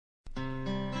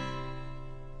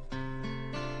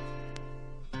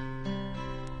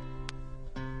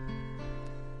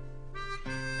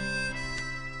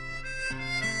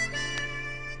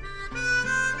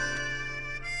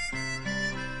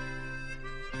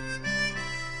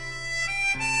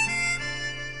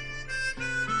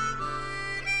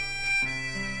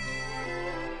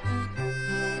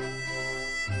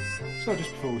So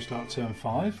just before we start turn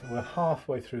 5, we're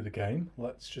halfway through the game.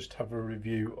 Let's just have a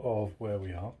review of where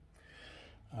we are.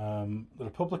 The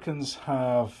Republicans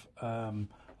have a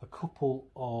couple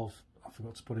of, I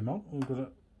forgot to put him on, we've got to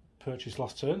purchase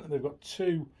last turn. They've got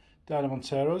 2 Dino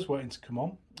Monteros waiting to come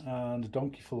on and a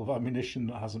donkey full of ammunition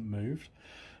that hasn't moved.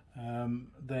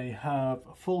 They have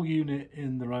a full unit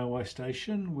in the railway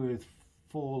station with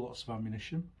 4 lots of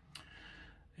ammunition.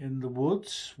 In the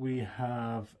woods we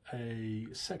have a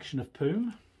section of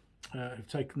Poom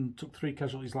who've took 3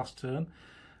 casualties last turn,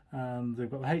 and they've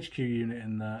got the HQ unit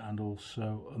in there and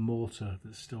also a mortar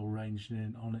that's still ranging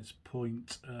in on its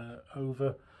point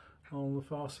over on the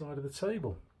far side of the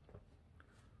table.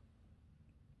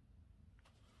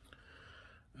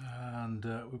 And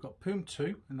we've got Poom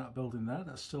 2 in that building there,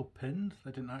 that's still pinned.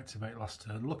 They didn't activate last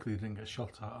turn. Luckily they didn't get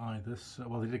shot at either. So,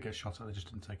 well, they did get shot at, they just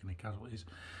didn't take any casualties.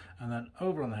 And then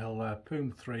over on the hill there,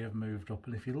 Poom 3 have moved up,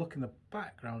 and if you look in the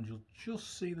background you'll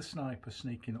just see the sniper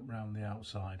sneaking up round the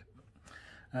outside.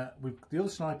 The other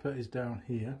sniper is down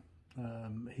here.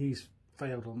 He's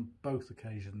failed on both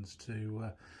occasions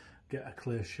to get a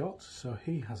clear shot, so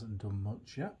he hasn't done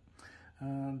much yet.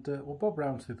 And we'll bob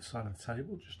round to the other side of the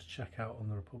table just to check out on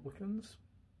the Republicans,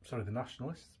 sorry, the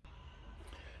Nationalists.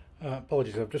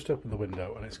 Apologies, I've just opened the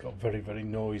window and it's got very, very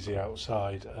noisy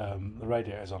outside. The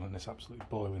radiator's on and it's absolutely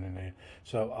boiling in here.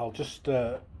 So I'll just,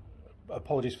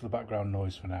 apologies for the background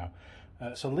noise for now.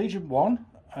 So Legion 1,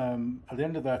 at the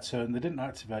end of their turn, they didn't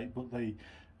activate, but they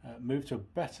moved to a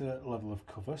better level of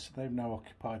cover, so they've now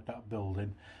occupied that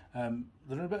building.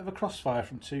 They're in a bit of a crossfire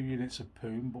from 2 units of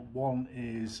Poom, but 1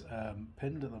 is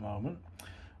pinned at the moment,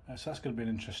 so that's going to be an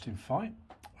interesting fight.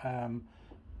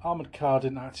 Armoured car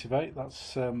didn't activate,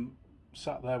 that's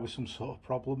sat there with some sort of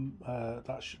problem.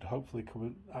 That should hopefully come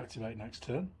and activate next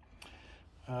turn.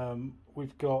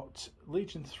 We've got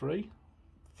Legion 3,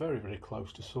 very, very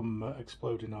close to some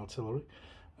exploding artillery.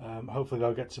 Hopefully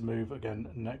they'll get to move again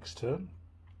next turn.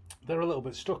 They're a little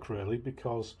bit stuck really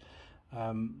because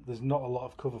there's not a lot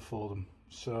of cover for them.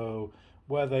 So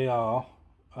where they are,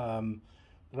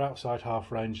 they're outside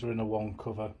half range, they're in a 1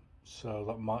 cover, so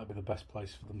that might be the best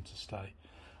place for them to stay.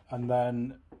 And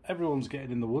then everyone's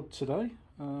getting in the wood today.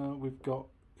 We've got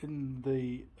in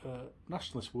the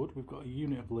Nationalist wood, we've got a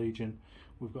unit of Legion,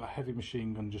 we've got a heavy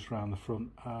machine gun just round the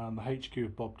front, and the HQ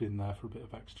have bobbed in there for a bit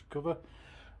of extra cover.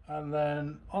 And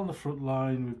then on the front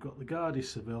line we've got the Garda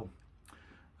Civil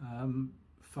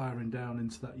firing down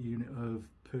into that unit of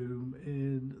Poom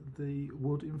in the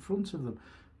wood in front of them.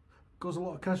 Caused a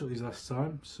lot of casualties last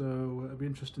time, so it'll be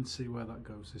interesting to see where that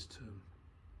goes this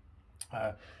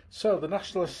turn. So the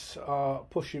Nationalists are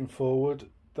pushing forward.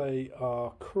 They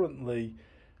are currently,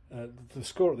 the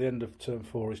score at the end of turn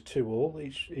 4 is 2-all.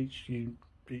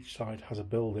 Each side has a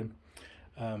building.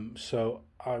 So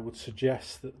I would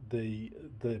suggest that the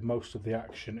most of the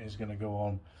action is going to go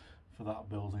on for that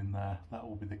building there. That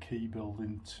will be the key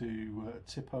building to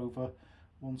tip over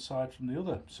one side from the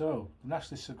other. So the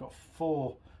Nationalists have got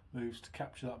 4 moves to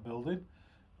capture that building,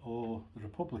 or the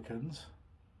Republicans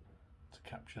to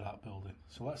capture that building.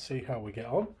 So let's see how we get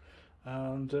on,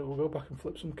 and we'll go back and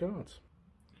flip some cards.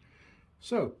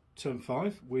 So turn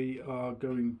 5, we are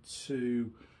going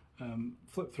to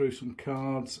flip through some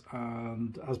cards,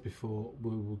 and as before we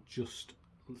will just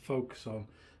focus on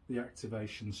the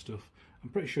activation stuff. I'm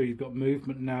pretty sure you've got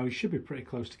movement now, you should be pretty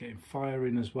close to getting fire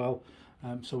in as well,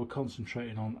 so we're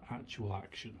concentrating on actual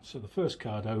action. So the first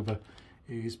card over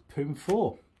is Poom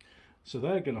 4, so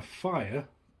they're going to fire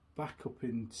back up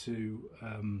into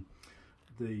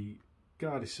the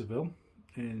Garda Civil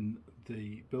in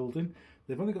the building.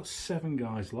 They've only got 7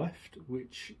 guys left,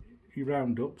 which you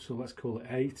round up, so let's call it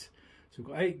 8. So we've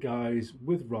got 8 guys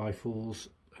with rifles,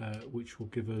 which will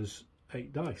give us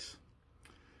 8 dice.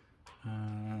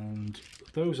 And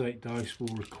those 8 dice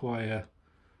will require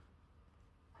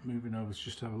moving over to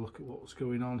just have a look at what's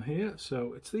going on here.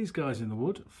 So it's these guys in the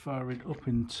wood firing up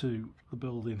into the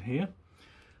building here,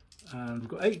 and we've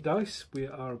got 8 dice. We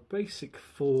are a basic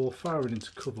 4 firing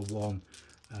into cover 1,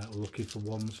 looking for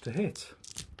 1s to hit,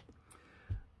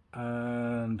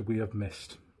 and we have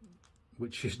missed,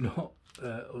 which is not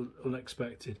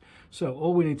unexpected. So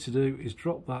all we need to do is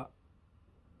drop that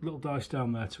little dice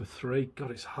down there to a 3. God,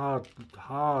 it's hard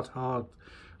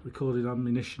recording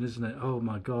ammunition, isn't it? Oh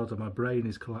my god, my brain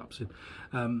is collapsing.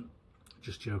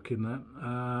 Just joking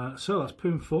there. So that's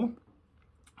Poom 4,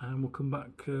 and we'll come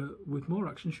back with more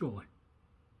action shortly.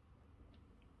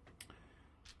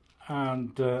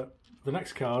 And the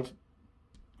next card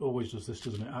always does this,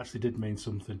 doesn't it? Actually did mean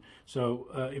something. So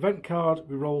event card,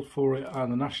 we rolled for it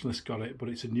and the Nationalists got it, but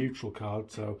it's a neutral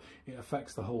card, so it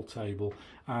affects the whole table,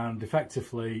 and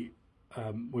effectively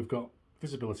we've got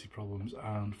visibility problems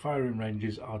and firing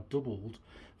ranges are doubled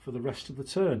for the rest of the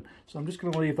turn. So I'm just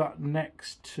going to leave that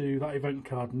next to that event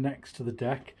card next to the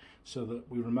deck so that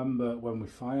we remember when we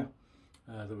fire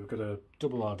that we've got to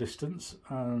double our distance,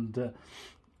 and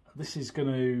this is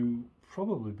going to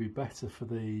probably be better for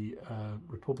the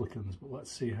Republicans, but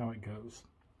let's see how it goes.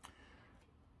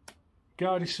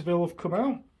 Guardia Civil have come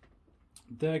out.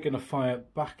 They're going to fire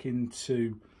back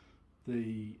into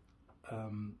the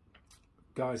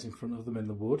guys in front of them in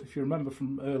the wood. If you remember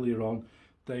from earlier on,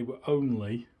 they were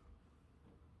only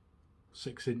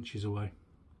 6 inches away.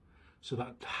 So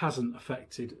that hasn't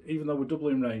affected, even though we're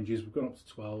doubling ranges, we've gone up to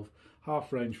 12.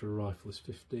 Half range for a rifle is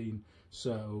 15.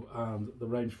 So, and the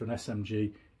range for an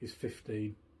SMG is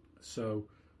 15. So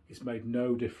it's made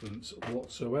no difference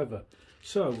whatsoever.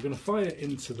 So we're going to fire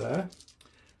into there.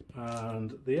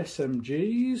 And the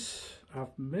SMGs have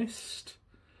missed.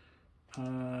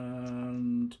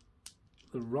 And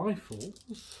the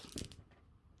rifles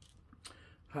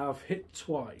have hit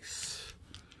twice.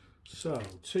 So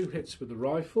 2 hits with the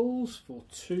rifles for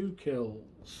 2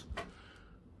 kills.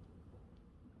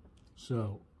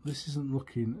 So this isn't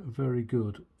looking very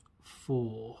good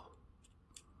for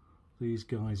these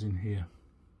guys in here.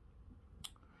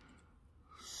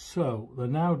 So they're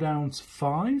now down to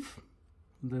 5.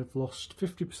 They've lost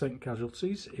 50%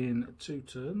 casualties in 2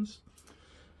 turns.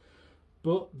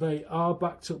 But they are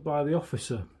backed up by the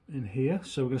officer in here,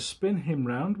 so we're going to spin him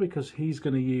round because he's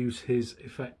going to use his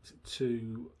effect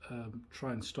to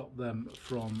try and stop them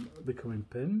from becoming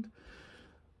pinned.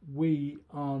 We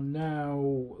are now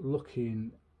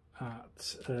looking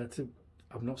at...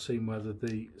 I've not seen whether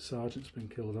the sergeant's been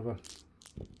killed, have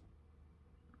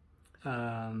I?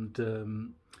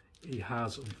 And he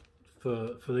has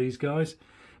for these guys,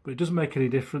 but it doesn't make any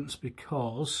difference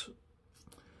because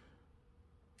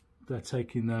they're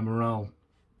taking their morale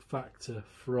factor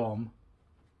from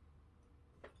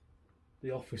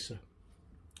the officer.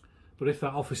 But if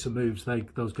that officer moves,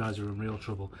 those guys are in real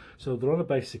trouble. So they're on a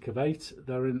basic of 8.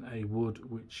 They're in a wood,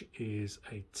 which is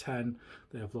a 10.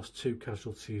 They have lost 2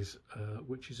 casualties,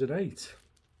 which is an 8.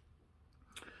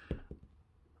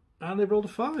 And they've rolled a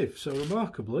 5. So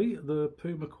remarkably, the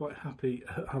Puma are quite happy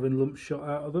having lumps shot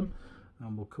out of them.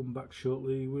 And we'll come back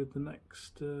shortly with the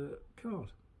next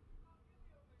card.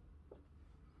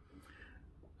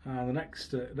 The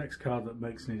next card that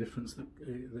makes any difference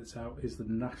that's out is the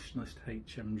Nationalist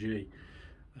HMG,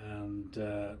 and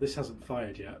this hasn't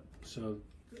fired yet, so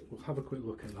we'll have a quick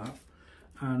look at that.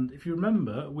 And if you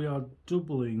remember, we are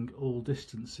doubling all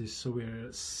distances, so we're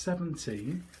at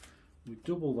 17. We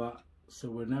double that, so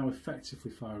we're now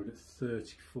effectively firing at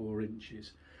 34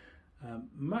 inches.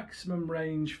 Maximum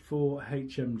range for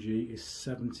HMG is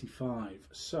 75,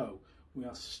 so we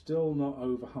are still not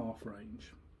over half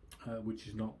range. Which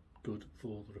is not good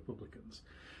for the Republicans.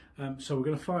 So we're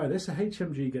going to fire this. A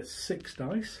HMG gets 6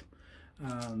 dice,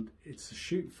 and it's a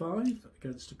shoot 5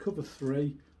 against a cover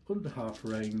 3, under half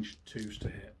range, 2s to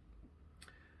hit.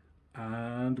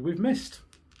 And we've missed.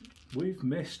 We've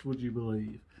missed, would you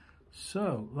believe?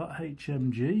 So that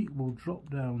HMG will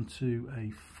drop down to a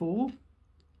 4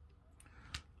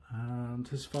 and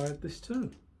has fired this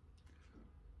turn.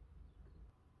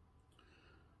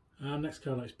 Our next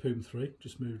card out is Puma 3,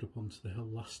 just moved up onto the hill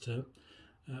last turn.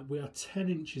 We are 10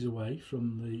 inches away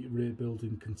from the rear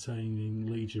building containing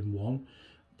Legion 1,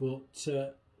 but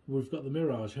we've got the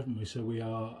Mirage, haven't we? So we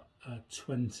are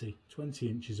 20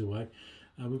 inches away.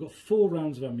 We've got 4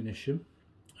 rounds of ammunition,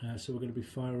 so we're going to be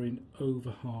firing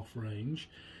over half range.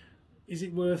 Is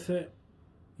it worth it?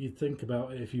 You'd think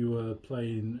about it if you were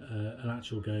playing an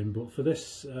actual game, but for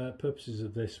this purposes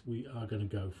of this, we are going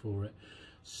to go for it.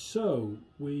 So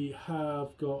we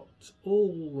have got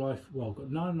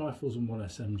got 9 rifles and 1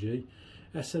 SMG.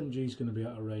 SMG is going to be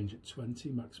out of range at 20,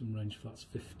 maximum range for that's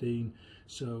 15.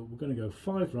 So we're going to go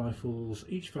 5 rifles,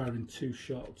 each firing 2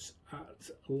 shots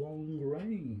at long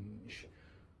range.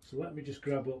 So let me just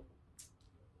grab up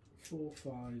 4,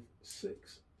 5,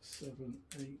 6, 7,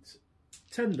 8,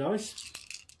 10 dice,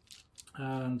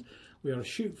 and we are a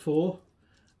shoot 4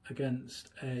 against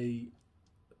a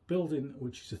building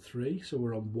which is a 3, so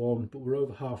we're on 1, but we're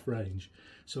over half range,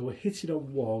 so we're hitting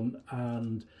on 1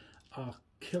 and our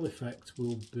kill effect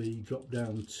will be dropped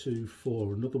down to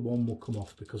 4. Another 1 will come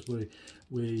off because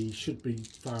we should be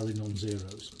firing on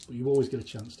 0s, but you always get a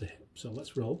chance to hit. So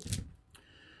let's roll,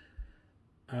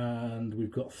 and we've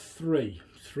got 3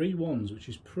 1s, which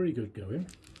is pretty good going,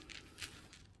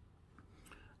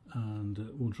 and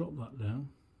we'll drop that down.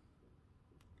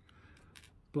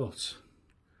 But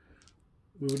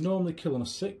we would normally kill on a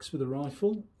 6 with a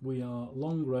rifle. We are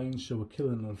long range, so we're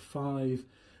killing on a 5.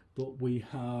 but we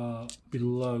are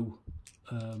below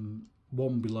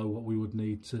one below what we would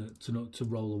need to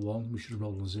roll a 1. We should have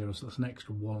rolled a 0, so that's an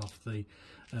extra 1 off the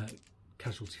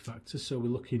casualty factor. So we're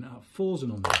looking at 4s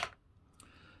and under,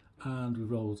 and we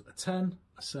rolled a 10,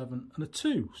 a 7 and a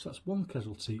 2, so that's 1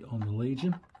 casualty on the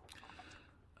Legion.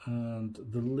 And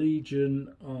the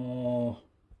Legion are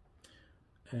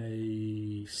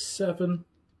a 7,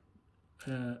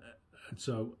 and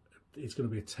so it's going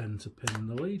to be a 10 to pin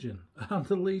the Legion, and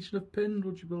the Legion have pinned,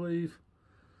 would you believe?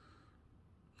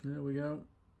 There we go.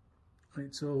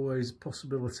 It's always a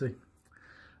possibility.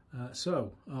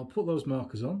 So I'll put those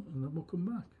markers on and then we'll come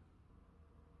back.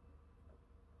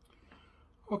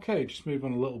 Okay, just move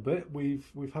on a little bit.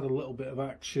 We've had a little bit of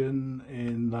action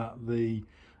in that the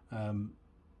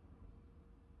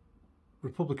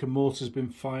Republican mortar's been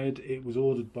fired. It was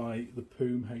ordered by the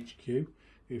POOM HQ.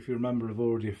 If you remember, I've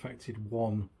already affected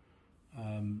 1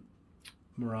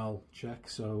 morale check,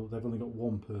 so they've only got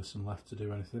 1 person left to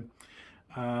do anything.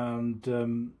 And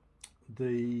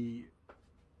the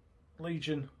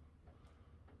Legion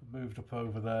moved up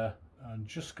over there and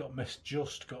just got missed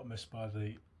by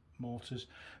the mortars.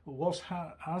 But what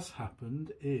has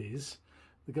happened is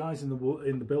the guys in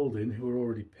the building who are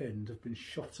already pinned have been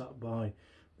shot at by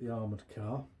the armoured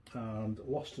car and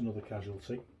lost another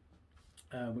casualty,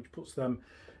 which puts them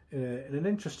in an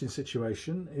interesting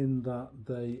situation in that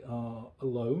they are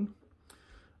alone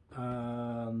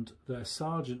and their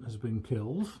sergeant has been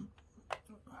killed.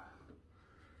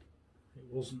 It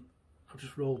wasn't, I've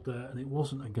just rolled there and it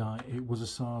wasn't a guy, it was a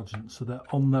sergeant, so they're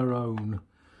on their own.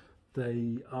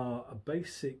 They are a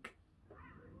basic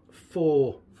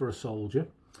 4 for a soldier.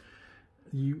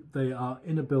 They are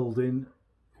in a building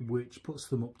which puts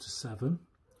them up to 7.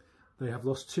 They have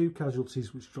lost 2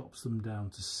 casualties, which drops them down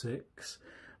to 6,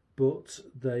 but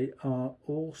they are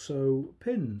also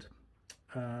pinned,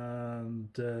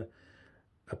 and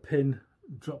a pin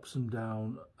drops them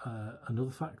down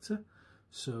another factor.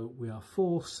 So we are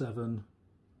 4, 7,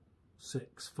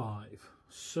 6, 5.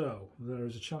 So there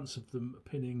is a chance of them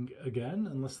pinning again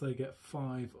unless they get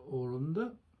 5 or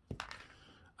under,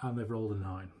 and they've rolled a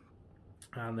 9.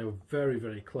 And they were very,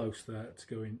 very close there to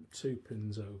going 2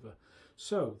 pins over.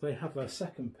 So they have their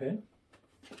second pin.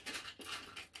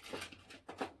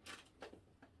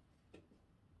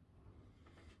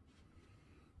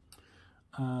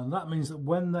 And that means that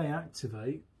when they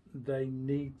activate, they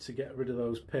need to get rid of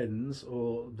those pins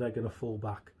or they're going to fall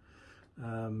back.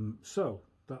 So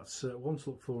that's one to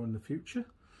look for in the future.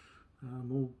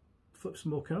 We'll flip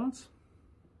some more cards.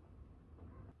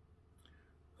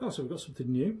 Oh, so we've got something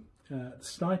new. The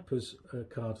Snipers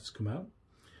card has come out,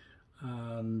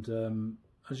 and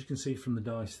as you can see from the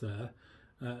dice there,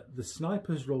 the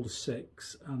Snipers rolled a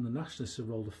 6 and the Nationalists have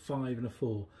rolled a 5 and a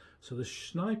 4. So the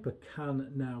Sniper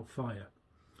can now fire.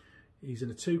 He's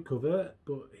in a 2 cover,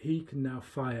 but he can now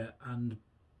fire and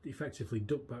effectively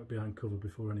duck back behind cover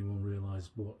before anyone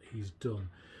realises what he's done.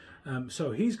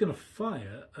 So he's going to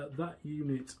fire at that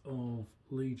unit of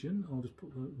Legion. I'll just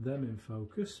put them in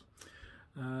focus.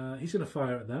 He's going to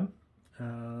fire at them,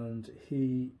 and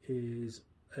he is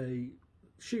a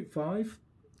shoot 5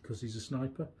 because he's a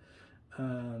sniper,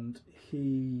 and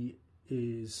he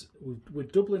is, we're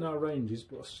doubling our ranges,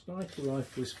 but a sniper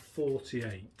rifle is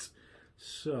 48,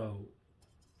 so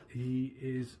he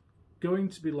is going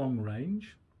to be long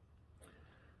range,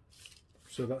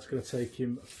 so that's going to take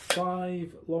him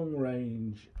 5 long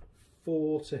range,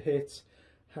 4 to hit.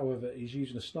 However, he's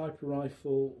using a sniper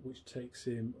rifle which takes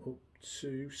him up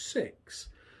to 6,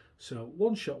 so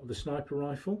 1 shot with the sniper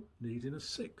rifle, needing a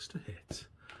 6 to hit,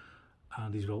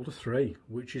 and he's rolled a 3,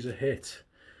 which is a hit.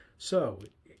 So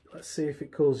let's see if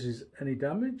it causes any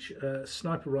damage.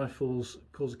 Sniper rifles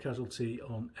cause a casualty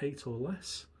on 8 or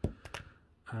less,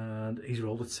 and he's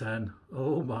rolled a 10.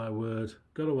 Oh my word,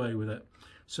 got away with it.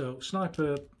 So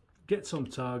sniper gets on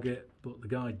target, but the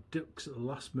guy ducks at the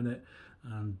last minute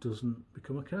and doesn't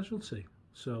become a casualty.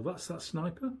 So that's that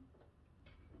sniper.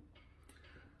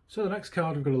 So the next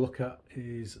card we're going to look at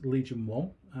is Legion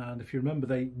 1, and if you remember,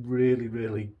 they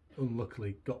really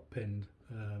unluckily got pinned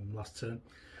last turn.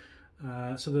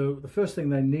 So the first thing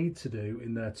they need to do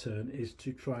in their turn is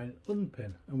to try and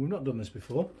unpin, and we've not done this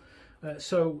before.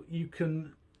 So you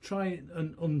can try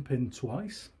and unpin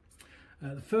twice.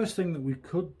 The first thing that we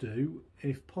could do,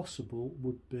 if possible,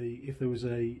 would be if there was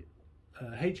a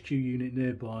HQ unit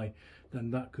nearby, then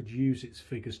that could use its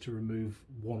figures to remove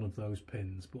one of those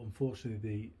pins. But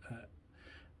unfortunately,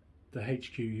 the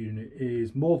HQ unit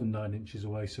is more than 9 inches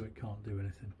away, so it can't do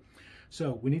anything.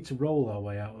 So we need to roll our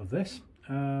way out of this,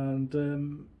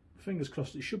 and fingers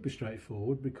crossed it should be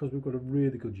straightforward because we've got a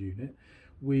really good unit.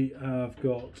 we have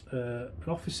got an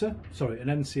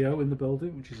NCO in the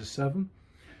building, which is a 7,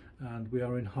 and we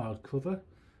are in hard cover,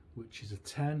 which is a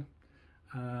 10,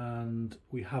 and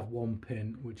we have 1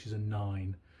 pin, which is a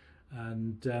 9,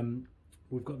 and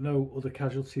we've got no other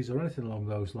casualties or anything along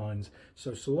those lines.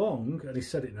 So long, and he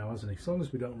said it now, hasn't he? So long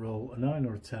as we don't roll a 9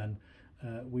 or a 10,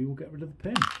 we will get rid of the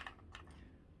pin.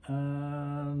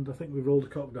 And I think we've rolled a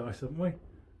cock dice, haven't we?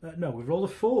 No, we've rolled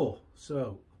a 4.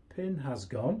 So pin has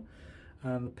gone,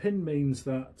 and the pin means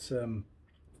that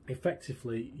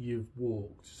effectively you've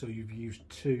walked, so you've used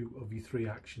 2 of your 3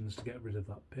 actions to get rid of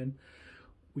that pin.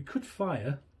 We could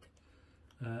fire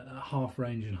at half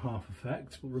range and half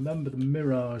effect, but remember the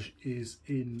mirage is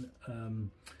in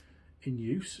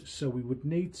use, so we would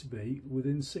need to be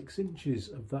within 6 inches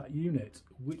of that unit,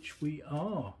 which we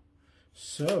are.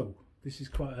 So this is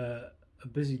quite a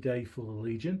busy day for the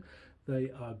Legion.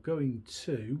 They are going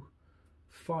to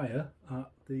fire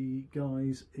at the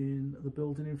guys in the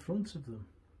building in front of them,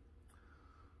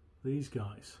 these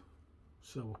guys.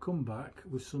 So we'll come back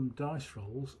with some dice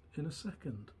rolls in a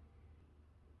second.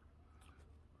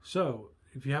 So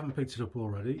if you haven't picked it up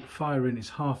already, firing is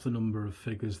half the number of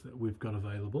figures that we've got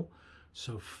available.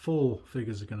 So 4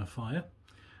 figures are going to fire,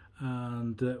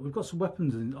 and we've got some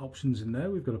weapons and options in there.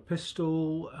 We've got a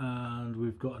pistol and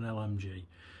we've got an LMG.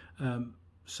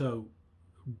 So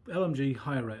LMG,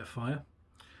 higher rate of fire.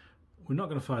 We're not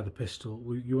going to fire the pistol.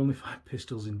 You only fire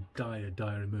pistols in dire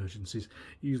emergencies,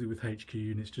 usually with HQ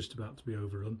units just about to be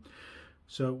overrun.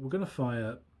 So we're going to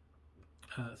fire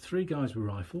 3 guys with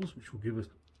rifles, which will give us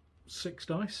 6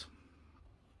 dice,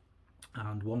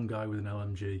 and 1 guy with an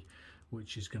LMG,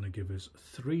 which is going to give us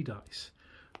 3 dice.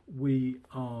 We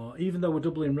are, even though we're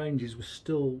doubling ranges,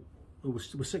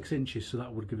 we're 6 inches, so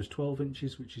that would give us 12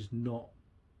 inches, which is not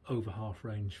over half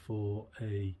range for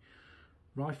a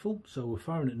rifle. So we're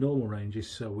firing at normal ranges,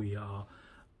 so we are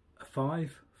a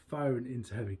 5, firing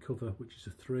into heavy cover, which is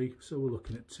a 3, so we're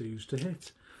looking at 2s to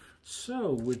hit.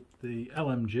 So with the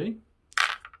LMG,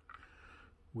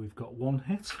 we've got 1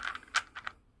 hit,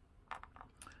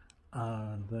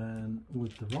 and then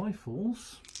with the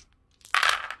rifles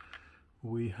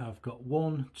we have got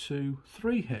 1, 2,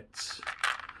 3 hits.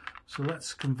 So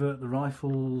let's convert the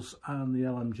rifles and the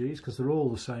LMGs, because they're all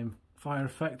the same fire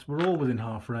effect. We're all within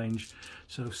half range,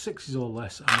 so 6s or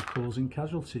less, and we're causing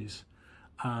casualties.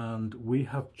 And we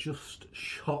have just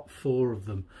shot 4 of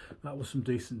them. That was some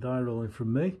decent die rolling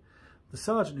from me. The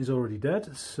sergeant is already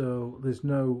dead, so there's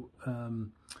no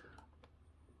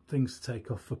things to take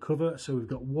off for cover. So we've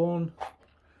got 1,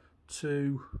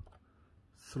 2,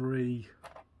 3,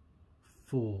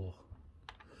 4.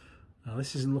 Now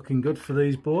this isn't looking good for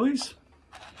these boys.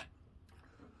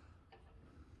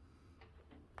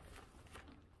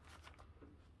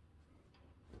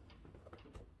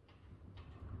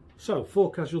 So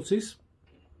 4 casualties,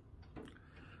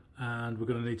 and we're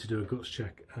going to need to do a guts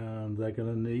check, and they're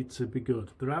going to need to be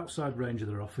good. They're outside range of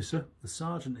their officer. The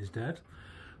sergeant is dead,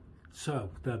 so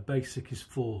their basic is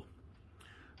 4.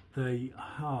 They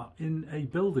are in a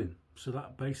building, so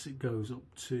that basic goes up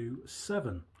to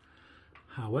 7.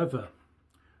 However,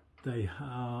 they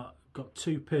are got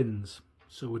 2 pins,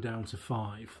 so we're down to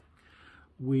 5.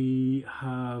 We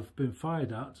have been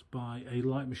fired at by a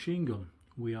light machine gun.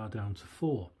 We are down to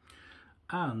 4.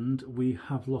 And we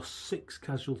have lost 6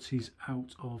 casualties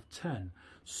out of 10,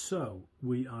 so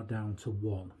we are down to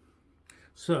 1.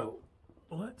 So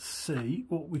let's see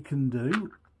what we can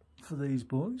do for these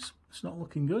boys. It's not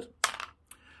looking good,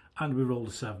 and we rolled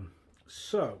a 7.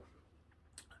 So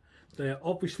they are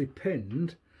obviously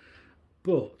pinned,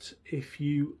 but if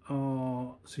you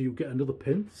are, so you'll get another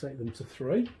pin to take them to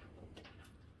 3.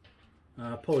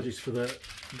 Apologies for the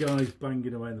guys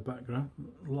banging away in the background,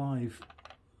 live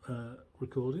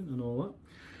recording and all that.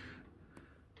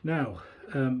 Now,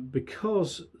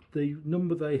 because the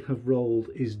number they have rolled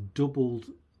is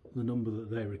doubled the number that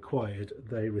they required,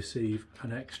 they receive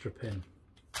an extra pin.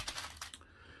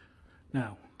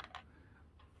 Now,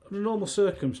 under normal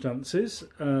circumstances,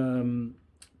 2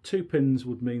 pins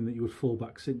would mean that you would fall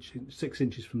back 6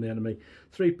 inches from the enemy,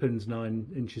 3 pins 9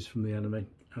 inches from the enemy,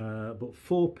 but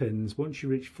 4 pins, once you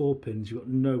reach 4 pins, you've got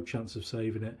no chance of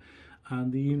saving it,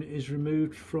 and the unit is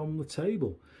removed from the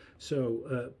table.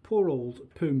 So poor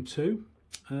old Poom 2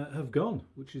 have gone,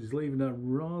 which is leaving a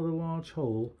rather large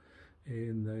hole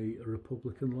in the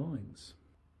Republican lines.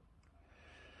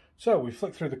 So we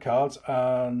flicked through the cards,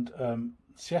 and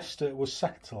Siesta was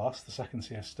second to last, the second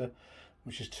Siesta,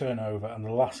 which is turnover, and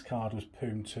the last card was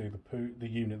Poom 2, the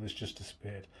unit that's just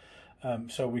disappeared.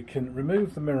 So we can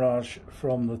remove the Mirage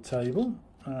from the table,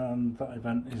 and that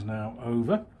event is now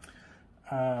over.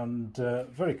 And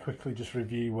very quickly just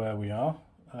review where we are.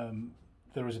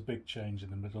 there is a big change in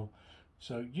the middle.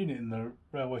 So unit in the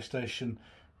railway station,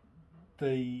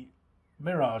 the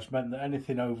Mirage meant that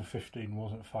anything over 15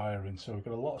 wasn't firing, so we've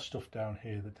got a lot of stuff down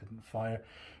here that didn't fire.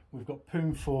 We've got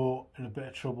Poom 4 in a bit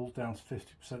of trouble, down to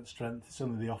 50% strength. It's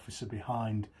only the officer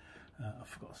behind. I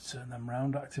forgot to turn them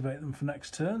round, activate them for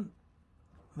next turn.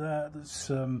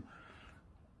 That's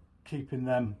keeping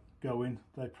them going.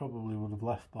 They probably would have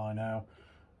left by now.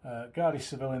 Guardia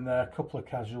Civil in there, a couple of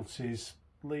casualties.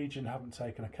 Legion haven't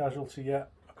taken a casualty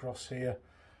yet across here.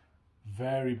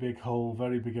 Very big hole,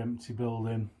 very big empty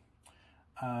building.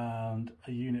 And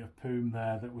a unit of Poom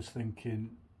there that was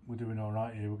thinking, we're doing all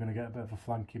right here, we're going to get a bit of a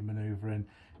flanking manoeuvre in,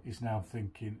 is now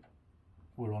thinking,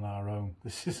 we're on our own.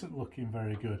 This isn't looking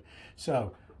very good.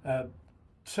 So, that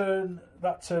turn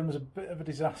was a bit of a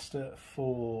disaster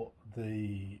for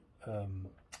the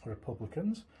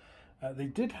Republicans. They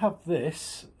did have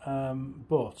this,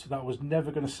 but that was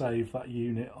never going to save that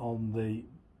unit on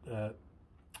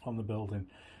the building.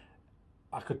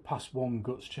 I could pass one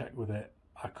guts check with it.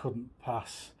 I couldn't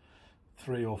pass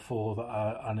 3 or 4 that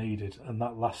I needed, and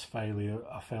that last failure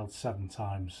I failed 7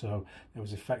 times, so there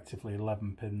was effectively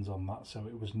 11 pins on that, so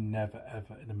it was never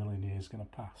ever in a million years going to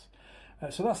pass.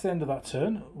 So that's the end of that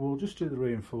turn. We'll just do the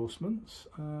reinforcements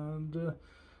and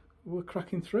we're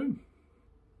cracking through.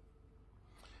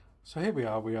 So here we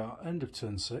are end of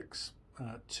turn 6,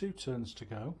 2 turns to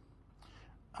go,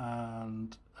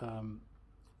 and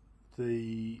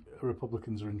the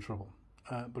Republicans are in trouble.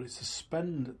 But it's a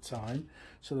spend time,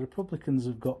 so the Republicans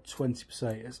have got 20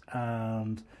 pesetas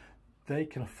and they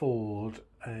can afford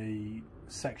a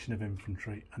section of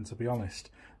infantry, and to be honest,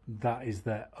 that is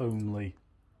their only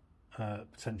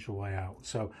potential way out.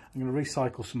 So I'm going to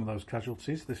recycle some of those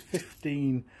casualties. There's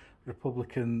 15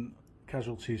 Republican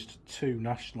casualties to 2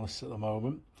 nationalists at the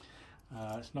moment.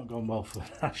 It's not gone well for the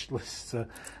nationalists, but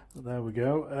there we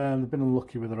go. They've been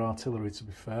unlucky with their artillery, to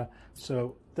be fair.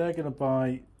 So they're going to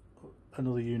buy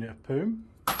another unit of Poom,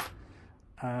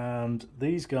 and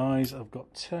these guys have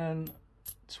got 10,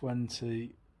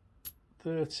 20,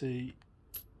 30,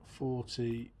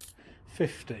 40,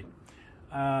 50,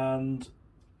 and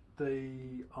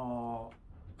they are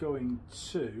going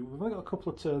to, we've only got a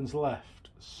couple of turns left,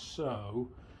 so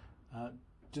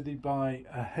do they buy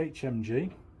a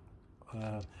HMG,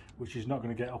 which is not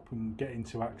going to get up and get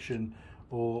into action,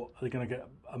 or are they going to get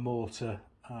a mortar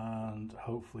and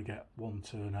hopefully get 1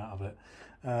 turn out of it,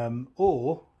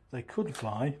 or they could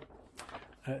buy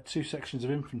 2 sections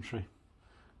of infantry,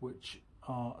 which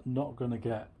are not going to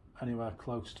get anywhere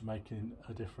close to making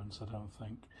a difference, I don't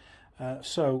think.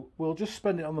 So we'll just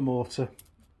spend it on the mortar,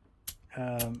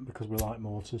 because we like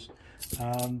mortars,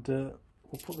 and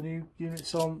we'll put the new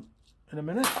units on in a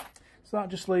minute. So that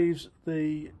just leaves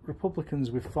the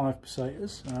Republicans with 5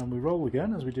 pesetas, and we roll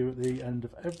again as we do at the end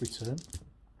of every turn.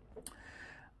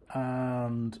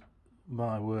 And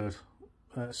my word,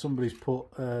 somebody's put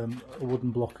a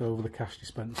wooden block over the cash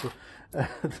dispenser.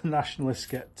 The nationalists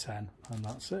get 10, and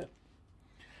that's it.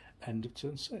 End of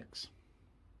turn 6.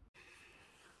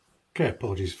 Okay,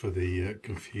 apologies for the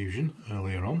confusion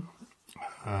earlier on.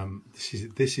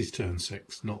 This is turn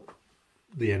 6, not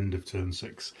the end of turn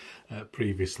 6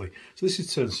 previously. So this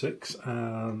is turn 6,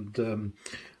 and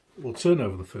we'll turn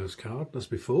over the first card as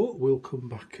before. We'll come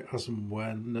back as and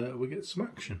when we get some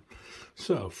action.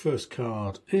 So first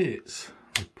card is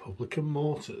Republican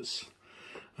Mortars,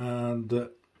 and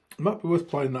it might be worth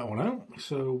playing that one out.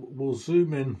 So we'll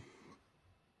zoom in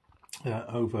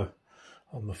over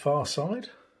on the far side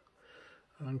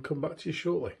and come back to you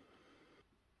shortly.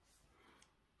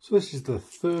 So this is the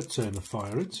third turn of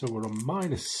firing, so we're on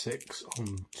 -6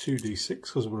 on 2d6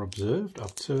 because we're observed.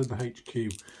 I've turned the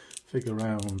HQ figure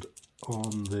round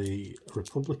on the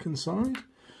Republican side,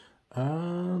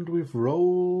 and we've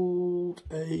rolled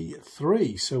a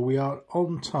 3, so we are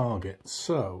on target.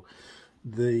 So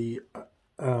the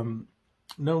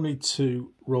no need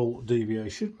to roll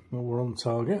deviation when we're on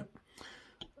target.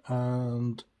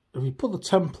 And if you put the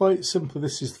template, simply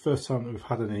this is the first time that we've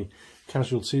had any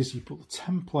casualties, you put the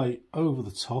template over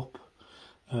the top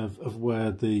of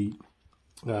where the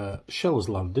shell has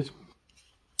landed,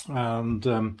 and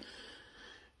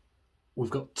we've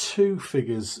got 2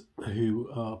 figures who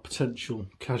are potential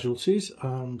casualties,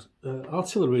 and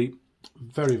artillery,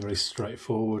 very, very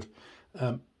straightforward.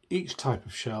 Each type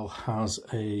of shell has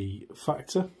a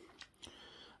factor.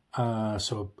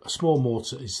 So a small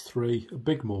mortar is 3, a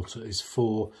big mortar is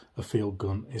 4, a field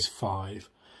gun is 5.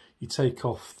 You take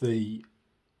off the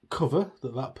cover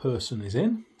that person is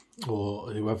in,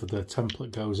 or whoever the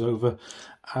template goes over,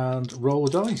 and roll a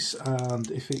dice, and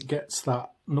if it gets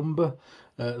that number,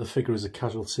 the figure is a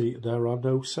casualty. There are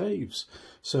no saves.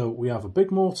 So we have a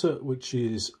big mortar, which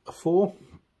is a 4.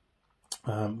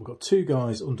 We've got 2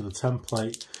 guys under the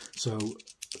template, so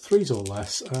 3s or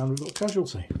less, and we've got a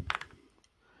casualty.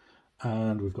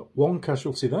 And we've got 1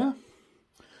 casualty there,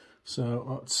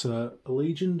 so that's a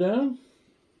legion down.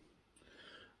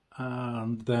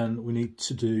 And then we need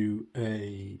to do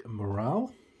a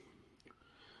morale.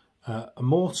 A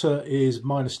mortar is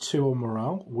 -2 on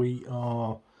morale. We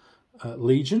are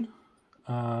legion,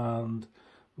 and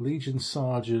legion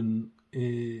sergeant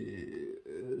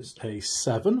is a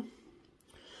 7.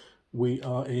 We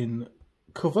are in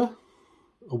cover,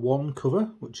 a 1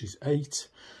 cover, which is 8.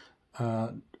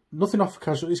 Nothing off for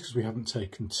casualties because we haven't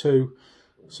taken 2,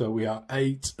 so we are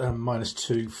 8 and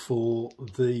 -2 for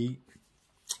the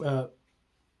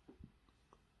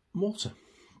mortar.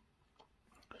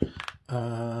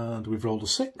 And we've rolled a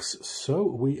 6, so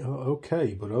we are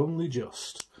okay, but only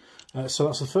just. So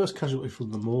that's the first casualty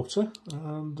from the mortar,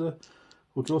 and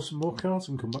we'll draw some more cards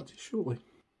and come back to you shortly.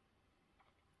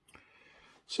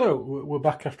 So we're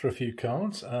back after a few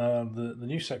cards. The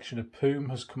new section of Poom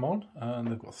has come on, and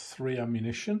they've got 3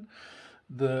 ammunition.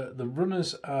 The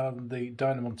runners and the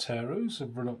Dynamonteros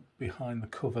have run up behind the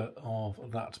cover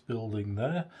of that building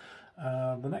there.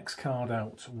 The next card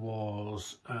out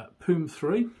was Poom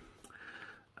 3,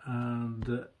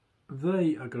 and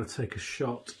they are going to take a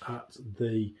shot at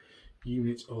the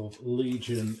unit of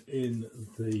Legion in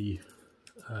the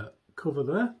cover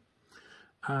there.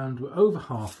 And we're over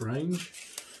half range,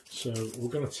 so we're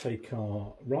going to take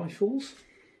our rifles.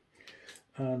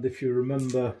 And if you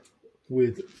remember,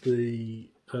 with the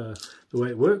way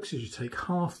it works is you take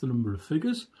half the number of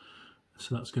figures,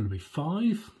 so that's going to be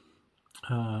 5,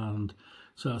 and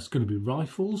so that's going to be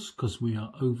rifles because we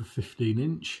are over 15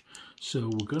 inch. So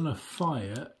we're going to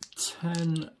fire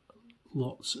 10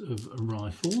 lots of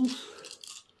rifles,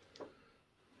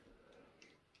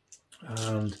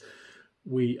 and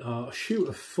we are shoot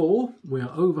of 4, we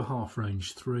are over half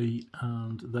range 3,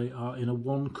 and they are in a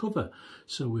 1 cover,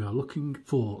 so we are looking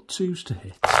for 2s to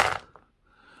hit,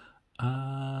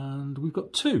 and we've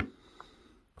got 2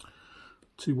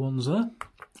 1s there,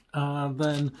 and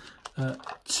then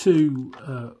 2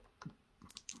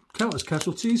 count as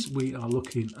casualties. We are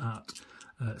looking at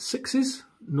 6s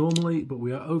normally, but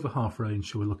we are over half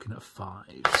range, so we're looking at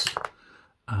 5s,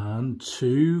 and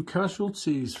 2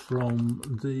 casualties from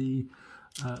the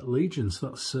Legion, so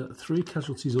that's 3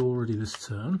 casualties already this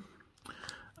turn.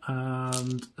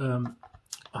 And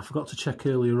I forgot to check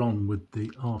earlier on with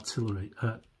the artillery.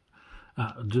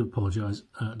 I do apologise,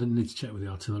 I didn't need to check with the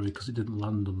artillery because it didn't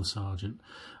land on the sergeant.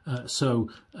 So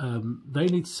they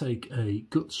need to take a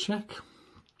guts check,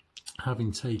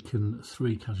 having taken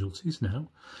 3 casualties now,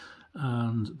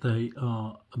 and they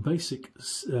are a basic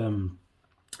 7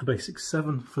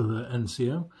 for the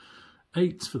NCO,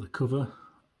 8 for the cover,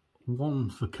 1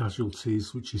 for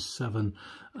casualties, which is 7,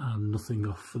 and nothing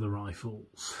off for the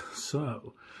rifles.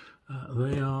 So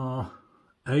they are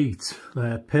 8.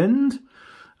 They're pinned,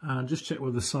 and just check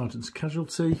whether the sergeant's a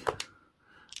casualty,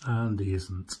 and he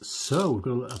isn't. So we've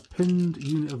got a pinned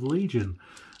unit of Legion.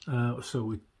 So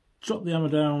we drop the ammo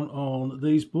down on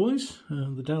these boys.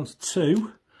 They're down to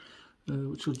 2,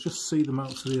 which will just see them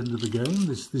out to the end of the game.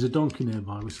 There's a donkey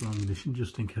nearby with some ammunition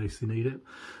just in case they need it.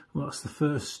 Well, that's the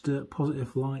first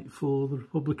positive light for the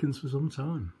Republicans for some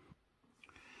time.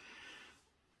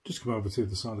 Just come over to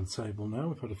the side of the table now.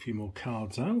 We've had a few more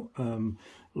cards out.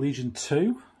 Legion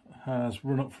 2 has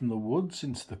run up from the woods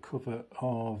into the cover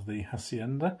of the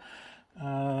Hacienda.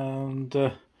 And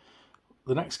the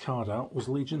next card out was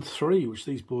Legion 3, which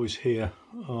these boys here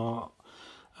are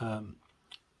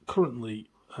currently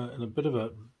in a bit of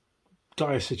a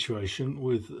dire situation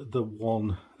with the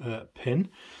 1 pin.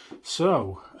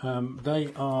 So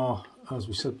they are, as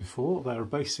we said before, they're a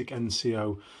basic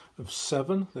NCO of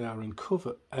 7. They are in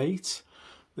cover 8.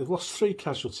 They've lost 3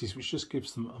 casualties, which just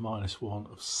gives them a -1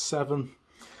 of 7.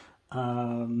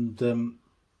 And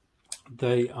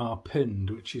they are pinned,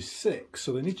 which is 6.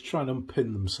 So they need to try and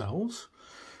unpin themselves,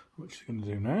 which they're going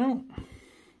to do now.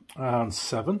 And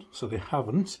 7, so they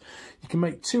haven't. You can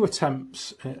make 2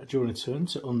 attempts during a turn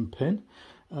to unpin,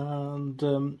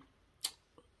 and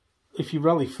if you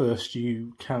rally first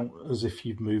you count as if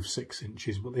you've moved 6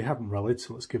 inches, but they haven't rallied,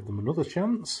 so let's give them another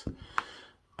chance.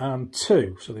 And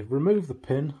 2, so they've removed the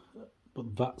pin,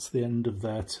 but that's the end of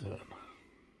their turn.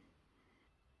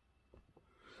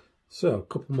 So a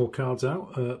couple more cards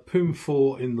out. Poom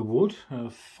 4 in the wood,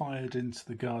 fired into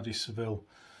the Guardia Civil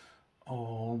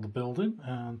on the building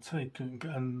and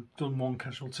done one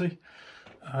casualty,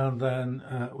 and then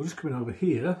we're just coming over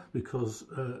here because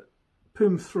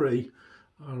Poom 3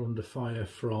 are under fire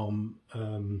from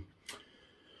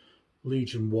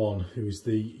Legion 1, who is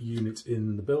the unit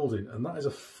in the building, and that is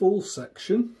a full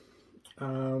section,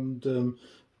 and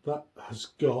that has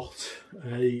got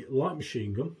a light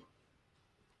machine gun.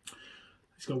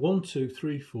 It's got 1, 2,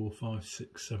 3, 4, 5,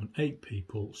 6, 7, 8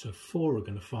 people, so 4 are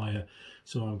going to fire.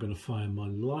 So I'm going to fire my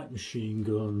light machine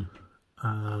gun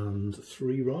and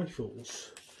 3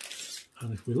 rifles.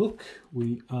 And if we look,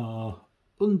 we are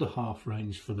under half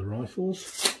range for the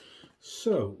rifles.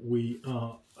 So we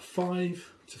are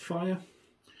 5 to fire,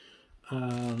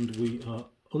 and we are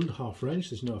under half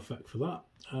range. There's no effect for that,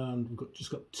 and we've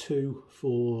just got 2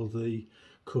 for the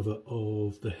cover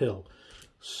of the hill.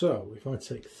 So if I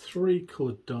take 3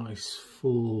 coloured dice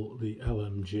for the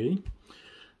LMG,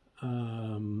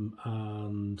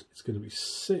 and it's going to be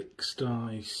 6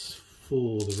 dice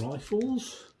for the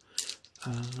rifles,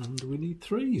 and we need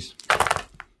 3s.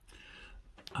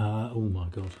 Oh my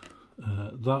god,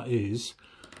 that is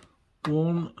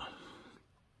 1,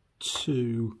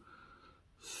 2,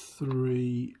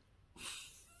 3,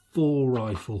 4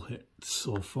 rifle hits,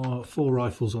 or 4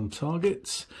 rifles on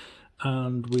targets.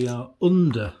 And we are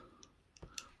under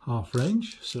half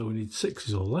range, so we need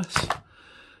 6s or less,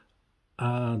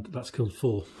 and that's killed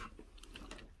 4,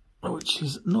 which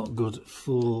is not good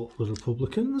for the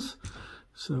Republicans.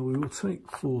 So we will take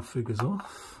 4 figures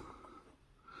off.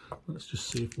 Let's just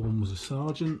see if one was a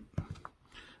sergeant.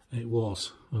 It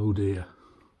was. Oh dear.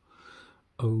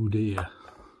 Oh dear.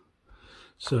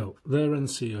 So their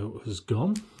NCO has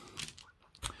gone,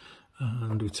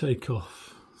 and we take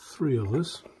off 3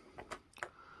 others.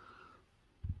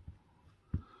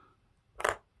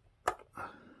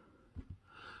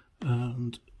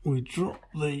 And we drop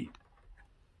the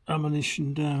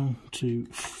ammunition down to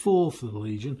 4 for the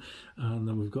Legion, and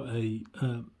then we've got a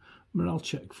morale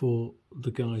check for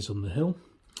the guys on the hill,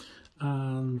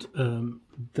 and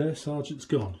their sergeant's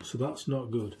gone, so that's not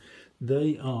good.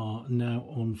 They are now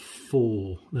on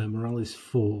 4. Their morale is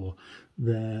 4.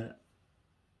 Their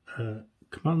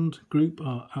command group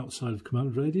are outside of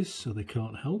command radius, so they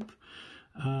can't help,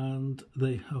 and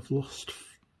they have lost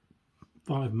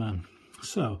 5 men.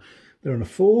 So they're on a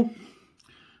 4,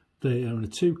 they are in a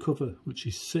 2 cover, which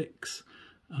is 6,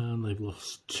 and they've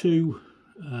lost 2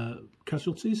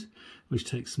 casualties, which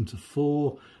takes them to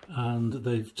 4, and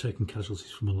they've taken casualties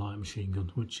from a light machine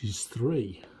gun, which is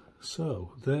 3.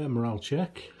 So their morale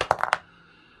check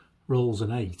rolls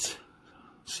an 8.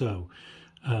 So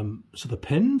they're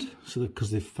pinned, because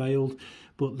they've failed,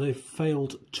 but they've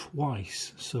failed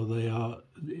twice. So they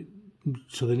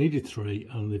needed 3,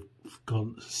 and they've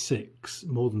gone 6,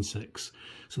 more than 6.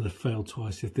 So they've failed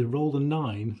twice. If they rolled a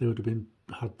 9, they would have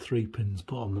had 3 pins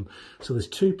put on them. So there's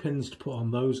 2 pins to put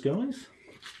on those guys.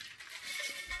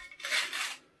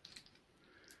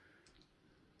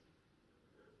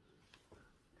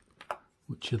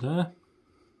 Which are there.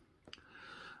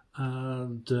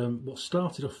 And what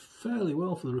started off fairly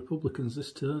well for the Republicans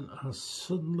this turn has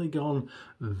suddenly gone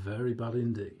very bad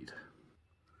indeed.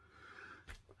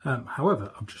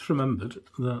 However, I've just remembered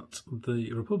that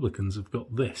the Republicans have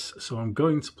got this, so I'm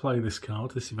going to play this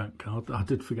card, this event card that I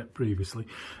did forget previously,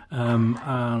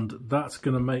 and that's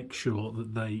going to make sure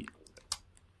that they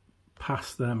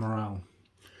pass their morale.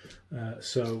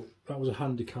 So that was a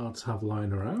handy card to have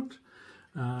lying around,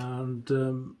 and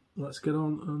let's get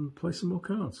on and play some more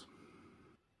cards.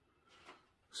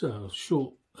 So,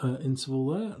 short interval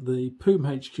there. The Poom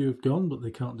HQ have gone, but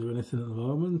they can't do anything at the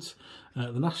moment.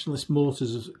 The Nationalist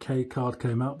Mortars card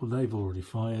came out, but they've already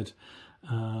fired.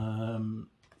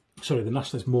 Sorry, the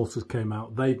Nationalist Mortars came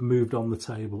out. They've moved on the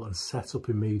table and set up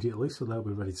immediately, so they'll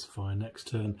be ready to fire next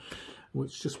turn.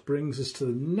 Which just brings us to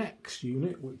the next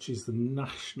unit, which is the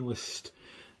Nationalist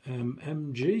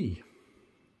MG.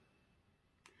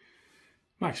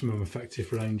 Maximum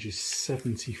effective range is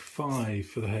 75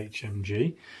 for the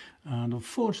HMG, and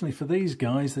unfortunately for these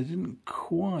guys, they didn't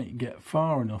quite get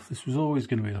far enough. This was always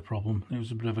going to be the problem. It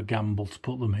was a bit of a gamble to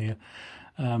put them here,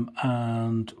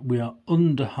 and we are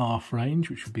under half range,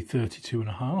 which would be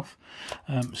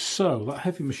 32.5. So that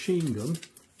heavy machine gun,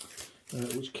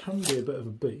 which can be a bit of a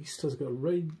beast, has got a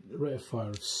rate of fire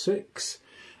of 6,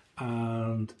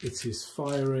 and it is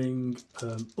firing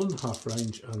under half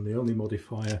range, and the only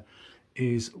modifier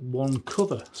is 1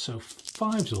 cover, so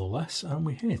 5s or less, and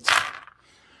we hit.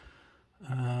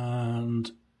 And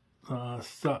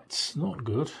that's not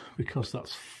good, because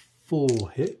that's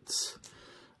 4 hits,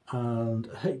 and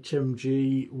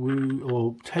HMG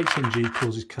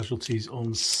causes casualties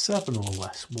on 7 or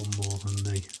less, 1 more than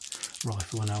the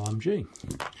rifle and LMG.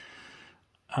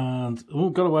 And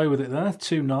got away with it there,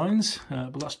 2 9s,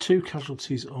 but that's 2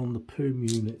 casualties on the Poom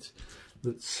unit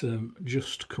that's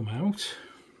just come out.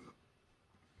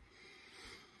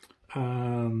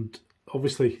 And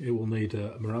obviously it will need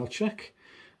a morale check,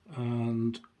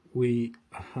 and we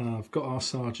have got our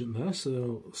sergeant there,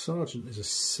 so sergeant is a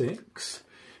 6,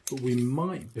 but we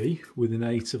might be within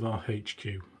 8 of our HQ,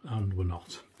 and we're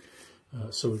not.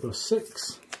 So we've got a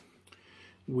 6,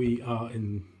 we are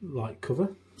in light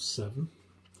cover, 7,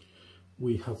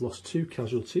 we have lost 2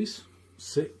 casualties,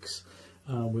 6,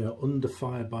 and we are under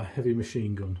fire by heavy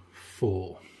machine gun,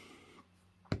 4.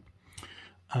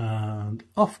 And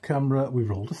off camera we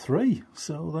rolled a 3,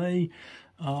 so they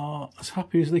are as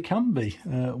happy as they can be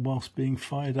whilst being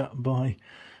fired at by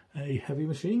a heavy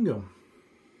machine gun.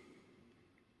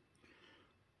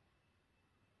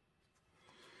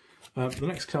 The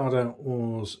next card out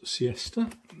was Siesta,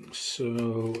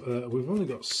 so we've only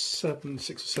got 6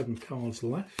 or 7 cards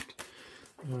left,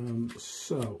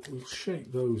 so we'll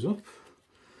shake those up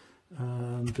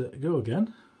and go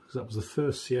again, because that was the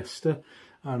first Siesta.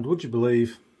 And would you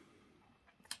believe,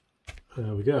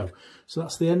 there we go. So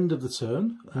that's the end of the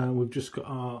turn. We've just got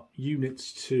our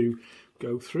units to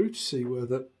go through to see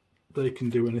whether they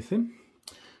can do anything.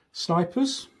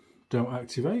 Snipers don't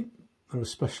activate. They're a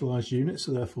specialised unit,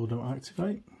 so therefore don't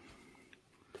activate.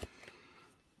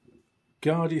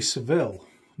 Guardia Civil.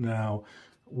 Now,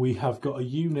 we have got a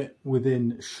unit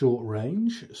within short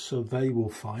range, so they will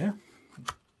fire.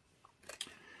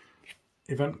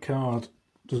 Event card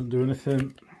doesn't do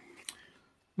anything.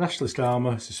 Nationalist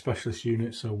Armour is a specialist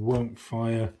unit, so won't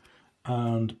fire.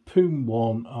 And Poom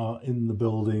 1 are in the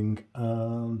building,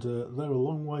 and they're a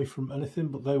long way from anything,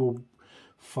 but they will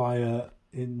fire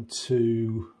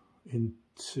into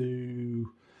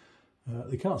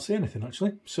they can't see anything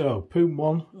actually. So Poom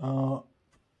 1 are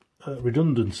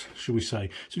redundant, shall we say.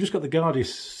 So we've just got the Guardia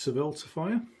Civil to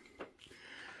fire,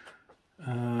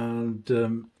 and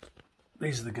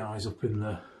these are the guys up in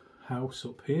the house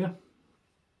up here.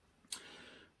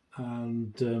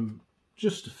 And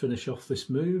just to finish off this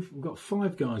move, we've got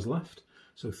 5 guys left,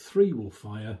 so 3 will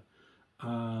fire,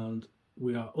 and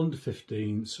we are under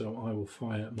 15, so I will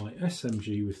fire my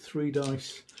SMG with 3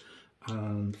 dice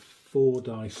and 4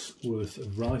 dice worth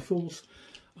of rifles.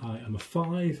 I am a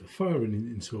 5, firing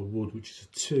into a wood, which is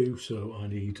a 2, so I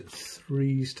need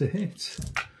 3s to hit.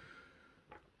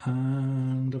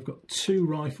 And I've got 2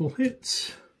 rifle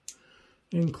hits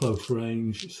in close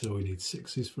range, so we need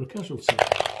 6s for a casualty.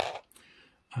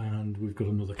 And we've got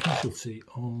another casualty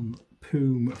on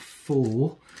Poom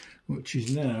 4, which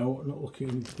is now not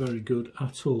looking very good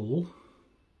at all.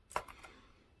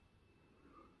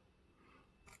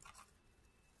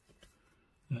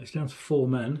 It's down to 4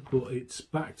 men, but it's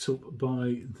backed up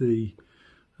by the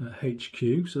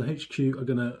HQ. So the HQ are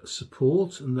going to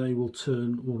support, and they will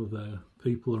turn one of their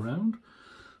people around.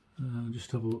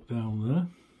 Just have a look down there.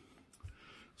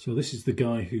 So this is the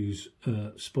guy who's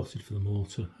spotted for the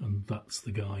mortar, and that's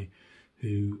the guy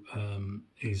who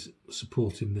is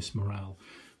supporting this morale.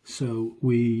 So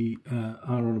we are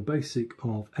on a basic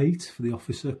of 8 for the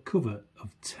officer, cover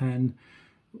of 10.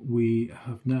 We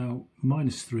have now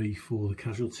 -3 for the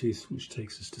casualties, which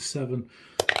takes us to 7,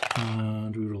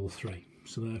 and we roll a 3.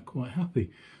 So they're quite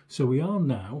happy. So we are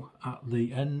now at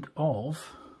the end of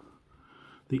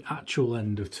the actual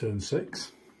end of turn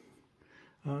 6.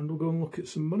 And we'll go and look at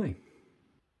some money.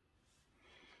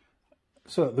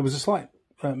 So there was a slight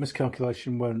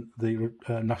miscalculation when the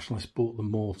Nationalists bought the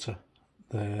mortar.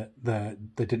 They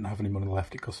didn't have any money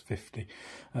left, it cost 50.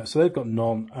 So they've got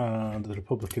none, and the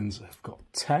Republicans have got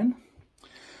 10.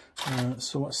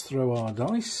 So let's throw our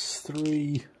dice.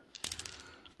 3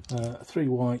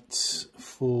 whites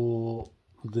for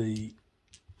the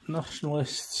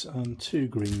Nationalists and 2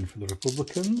 green for the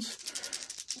Republicans.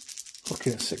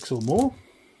 Looking at 6 or more.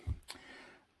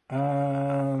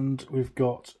 And we've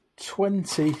got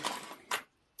 20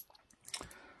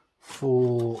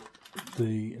 for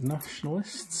the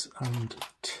Nationalists and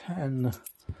 10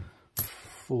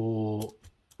 for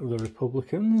the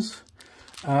Republicans,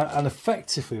 and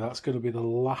effectively that's going to be the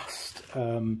last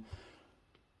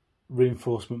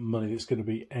reinforcement money that's going to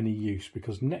be any use,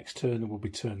 because next turn will be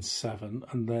turn 7,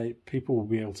 and people will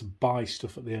be able to buy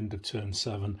stuff at the end of turn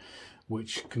 7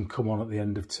 which can come on at the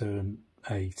end of turn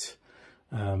 8.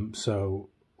 So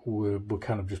we're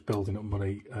kind of just building up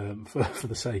money for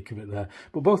the sake of it there.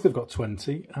 But both have got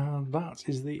 20, and that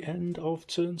is the end of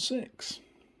turn 6.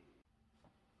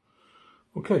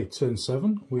 Okay, turn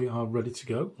 7, we are ready to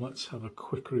go. Let's have a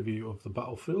quick review of the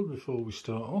battlefield before we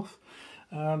start off.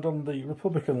 And on the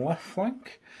Republican left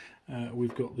flank,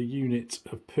 We've got the unit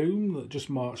of Poom that just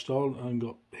marched on and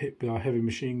got hit by a heavy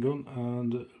machine gun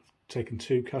and taken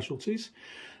 2 casualties.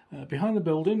 Behind the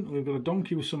building we've got a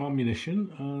donkey with some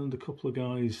ammunition and a couple of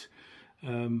guys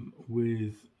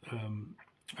with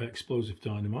explosive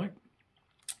dynamite.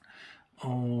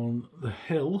 On the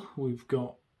hill we've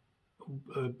got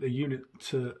a unit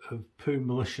of Poom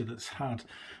militia that's had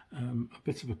a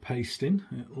bit of a pasting.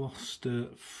 It lost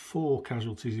 4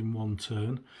 casualties in 1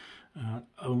 turn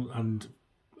and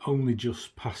only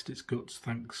just passed its guts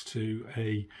thanks to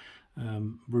a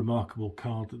remarkable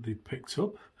card that they'd picked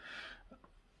up.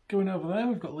 Going over there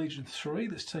we've got Legion 3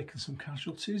 that's taken some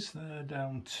casualties. They're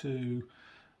down to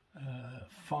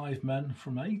 5 men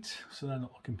from 8, so they're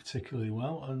not looking particularly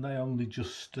well, and they only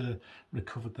just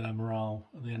recovered their morale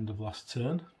at the end of last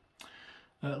turn.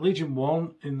 Legion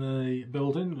 1 in the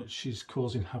building, which is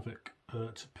causing havoc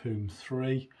to Poom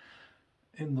 3.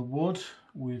 In the wood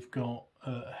we've got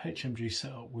a HMG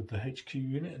set up with the HQ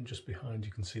unit, and just behind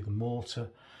you can see the mortar.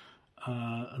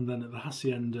 And then at the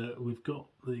hacienda we've got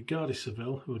the Guardia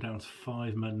Civil, who are down to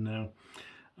 5 men now,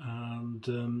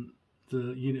 and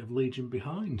the unit of Legion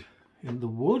behind. In the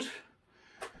wood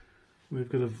we've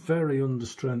got a very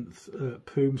understrength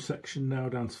Poom section now,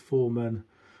 down to 4 men,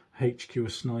 HQ, a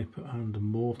sniper and a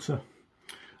mortar,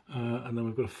 and then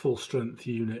we've got a full strength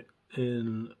unit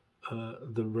in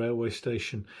the railway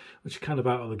station, which are kind of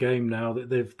out of the game now.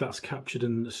 That that's captured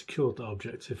and secured that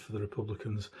objective for the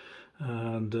Republicans,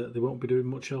 and they won't be doing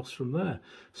much else from there.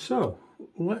 So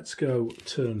let's go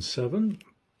turn 7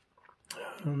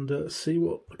 and see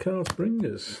what the cards bring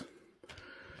us.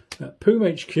 Poom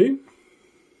HQ,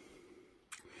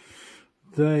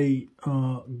 they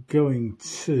are going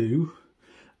to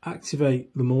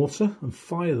activate the mortar and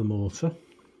fire the mortar,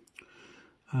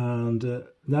 and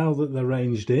now that they're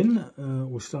ranged in,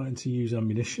 we're starting to use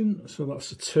ammunition, so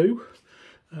that's a 2,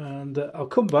 and I'll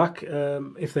come back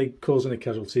if they cause any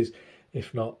casualties.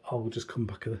 If not, I'll just come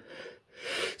back at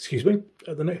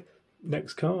the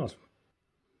next card.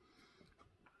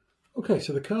 Okay,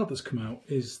 so the card that's come out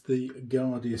is the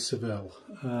Guardia Civil,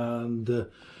 and got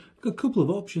a couple of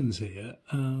options here,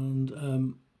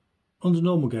 and under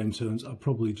normal game turns I'll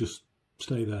probably just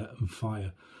stay there and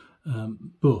fire,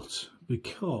 but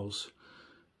because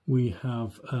we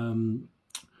have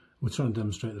we're trying to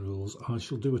demonstrate the rules, I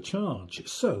shall do a charge.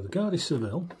 So the Guardia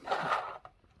Civil,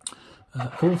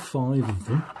 all 5 of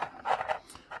them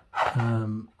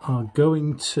are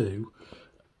going to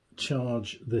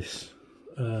charge this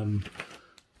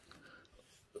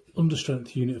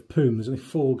understrength unit of Poom. There's only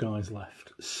 4 guys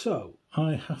left, so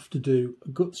I have to do a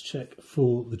guts check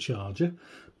for the charger.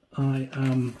 I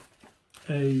am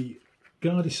a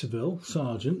Guardia Civil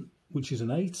sergeant, which is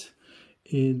an 8,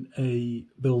 in a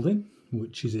building,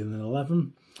 which is in an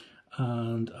 11,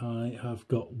 and I have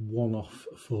got 1 off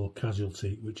for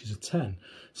casualty, which is a 10,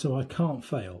 so I can't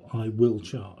fail. I will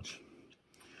charge.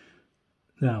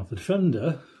 Now the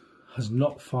defender has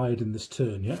not fired in this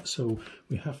turn yet, so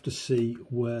we have to see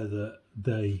whether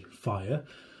they fire,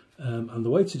 and the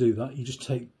way to do that, you just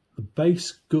take the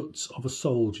base guts of a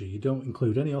soldier. You don't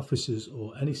include any officers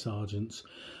or any sergeants,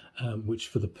 which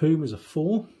for the Poom is a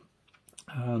 4,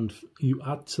 and you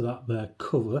add to that their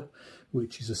cover,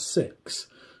 which is a 6.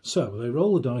 So they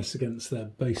roll the dice against their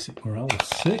basic morale of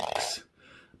 6,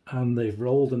 and they've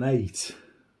rolled an 8,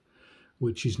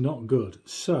 which is not good.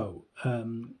 So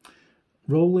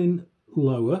rolling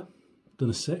lower than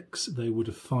a 6, they would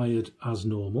have fired as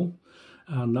normal,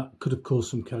 and that could have caused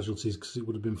some casualties because it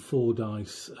would have been 4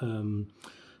 dice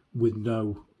with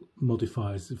no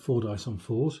modifiers, 4 dice on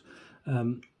 4s.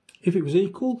 If it was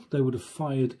equal, they would have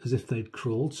fired as if they'd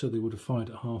crawled, so they would have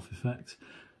fired at half effect.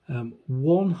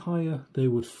 1 higher, they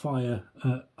would fire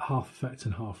at half effect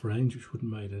and half range, which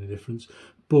wouldn't have made any difference.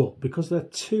 But because they're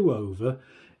 2 over,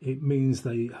 it means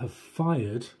they have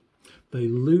fired. They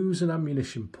lose an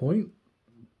ammunition point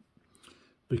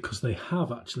because they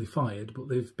have actually fired, but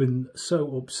they've been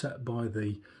so upset by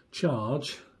the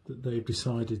charge that they've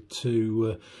decided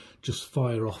to just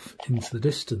fire off into the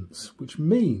distance, which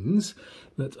means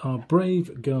that our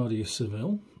brave Guardia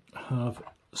Civil have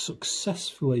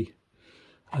successfully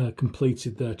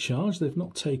completed their charge. They've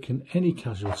not taken any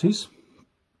casualties,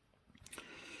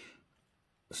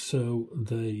 so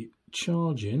they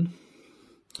charge in,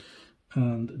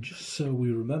 and just so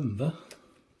we remember,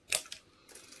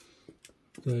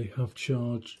 they have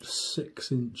charged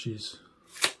 6 inches.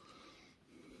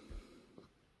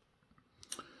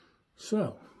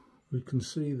 So we can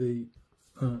see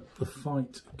the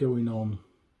fight going on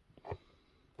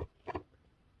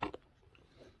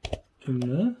in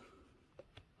there.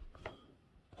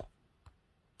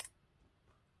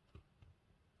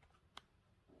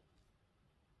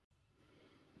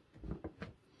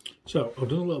 So I've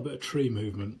done a little bit of tree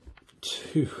movement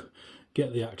to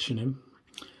get the action in,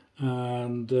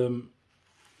 and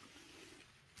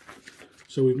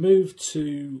so we've moved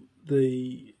to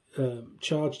the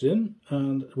charged in,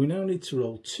 and we now need to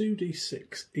roll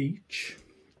 2d6 each,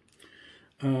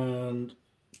 and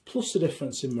plus the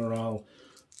difference in morale,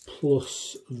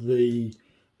 plus the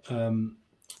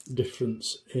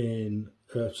difference in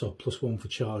so +1 for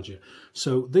charger.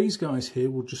 So these guys here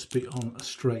will just be on a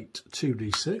straight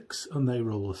 2d6, and they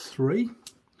roll a 3.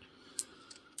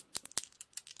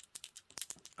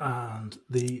 And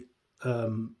the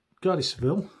Guardia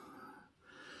Civil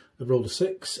have rolled a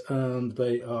 6, and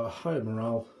they are higher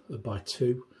morale by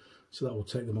 2, so that will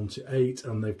take them on to 8,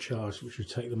 and they've charged, which will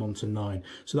take them on to 9.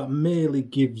 So that merely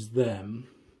gives them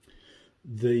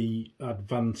the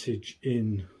advantage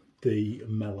in the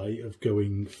melee of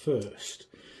going first.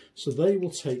 So they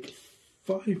will take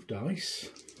 5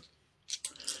 dice,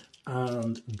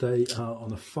 and they are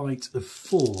on a fight of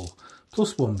 4,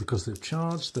 +1 because they've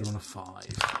charged, they're on a 5.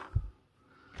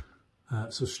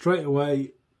 So straight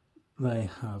away they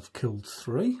have killed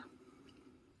 3.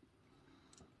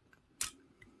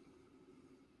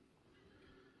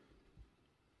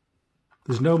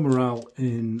 There's no morale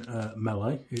in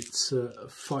melee, it's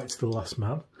fight to the last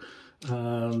man,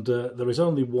 and there is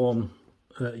only one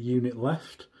unit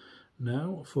left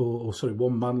now,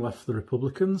 one man left for the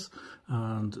Republicans,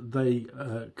 and they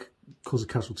cause a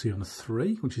casualty on a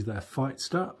 3, which is their fight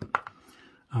stat,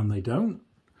 and they don't.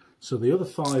 So the other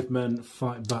 5 men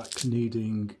fight back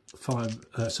needing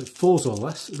 5s or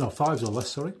less,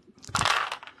 sorry,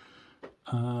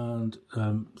 and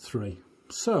 3.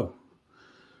 So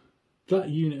that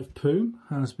unit of Poom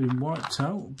has been wiped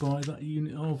out by that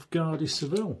unit of Guardia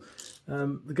Civil.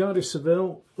 The Guardia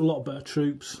Civil, a lot better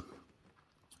troops.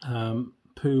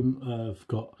 Poom have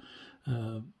got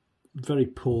very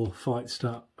poor fight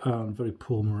stat and very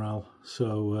poor morale,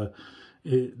 so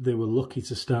they were lucky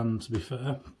to stand, to be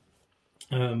fair.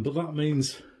 But that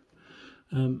means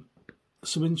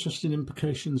some interesting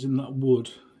implications in that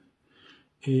wood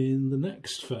in the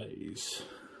next phase.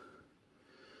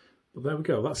 But there we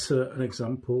go, that's an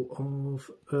example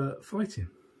of fighting.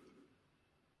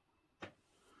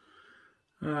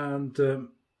 And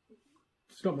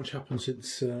there's not much happened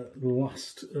since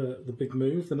the big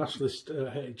move. The Nationalist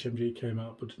HMG came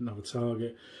out but didn't have a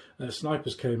target.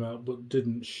 Snipers came out but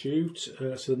didn't shoot.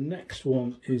 So the next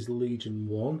one is Legion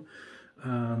 1.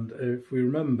 And if we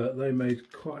remember, they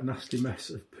made quite a nasty mess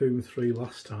of Poom 3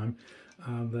 last time,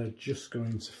 and they're just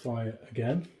going to fire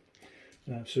again.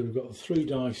 So we've got the 3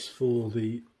 dice for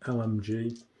the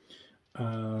LMG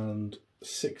and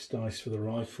 6 dice for the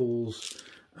rifles,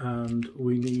 and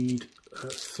we need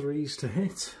 3s to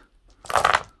hit.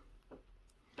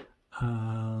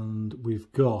 And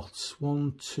we've got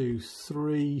 1, 2,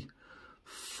 3,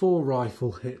 4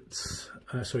 rifle hits,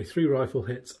 3 rifle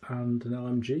hits and an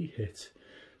LMG hit.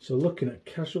 So looking at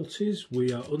casualties,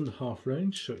 we are under half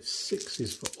range, so it's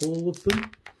 6s for all of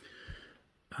them.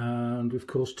 And we've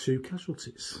caused 2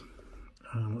 casualties.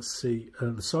 Let's see,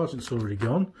 the sergeant's already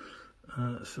gone,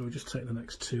 so we just take the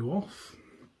next 2 off.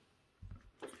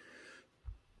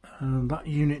 And that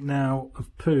unit now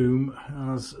of Poom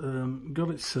has got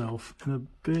itself in a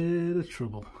bit of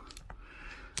trouble.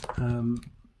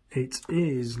 It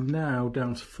is now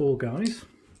down to 4 guys.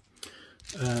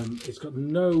 It's got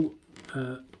no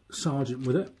sergeant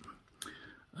with it,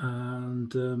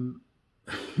 and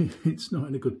it's not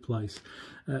in a good place.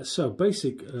 So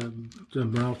basic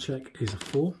morale check is a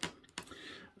 4,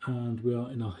 and we are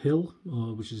in our hill,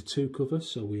 which is a 2 cover,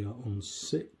 so we are on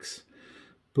 6.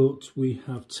 But we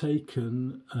have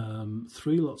taken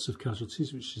 3 lots of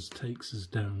casualties, which just takes us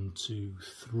down to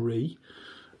 3.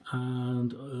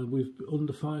 And we've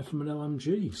under fire from an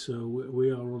LMG, so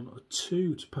we are on a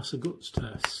 2 to pass a guts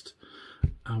test,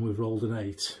 and we've rolled an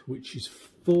 8, which is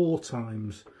 4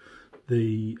 times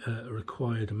the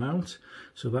required amount.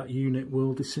 So that unit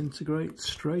will disintegrate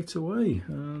straight away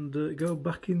and go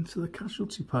back into the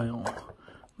casualty pile,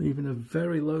 leaving a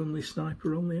very lonely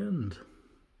sniper on the end.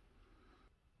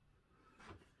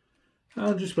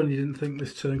 And just when you didn't think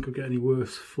this turn could get any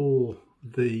worse for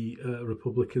the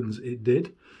Republicans, it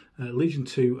did. Legion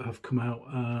 2 have come out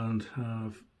and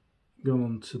have gone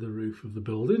onto the roof of the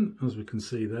building, as we can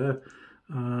see there,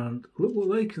 and look what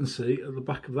they can see at the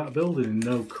back of that building in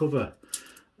no cover.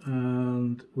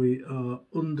 And we are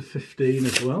under 15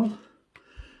 as well,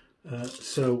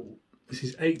 so this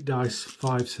is 8 dice,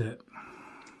 5s hit,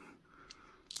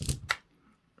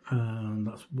 and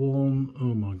that's 1,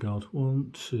 oh my god,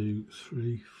 1, 2,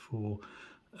 3, 4,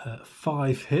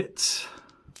 5 hits,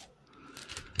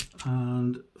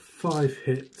 and 5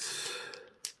 hits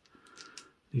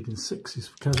needing 6s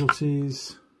for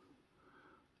casualties,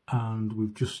 and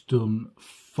we've just done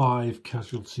 5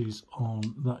 casualties on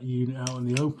that unit out in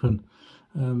the open.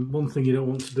 One thing you don't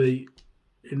want to be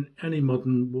in any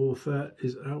modern warfare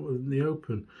is out in the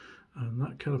open, and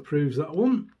that kind of proves that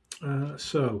one.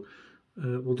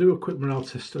 We'll do a quick morale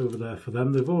test over there for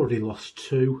them. They've already lost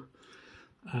 2.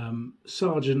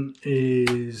 Sergeant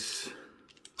is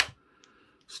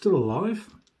still alive,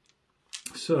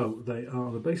 so they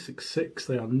are the basic 6.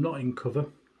 They are not in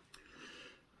cover.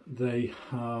 They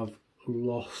have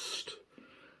lost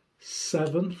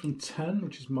 7 from 10,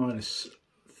 which is -3.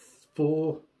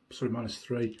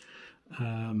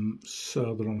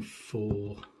 So they're on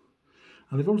 4,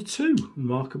 and they've rolled a 2,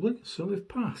 remarkably, so they've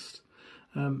passed.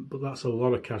 But that's a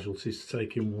lot of casualties to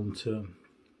take in one turn.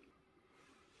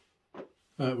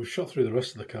 We've shot through the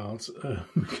rest of the cards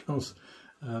because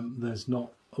there's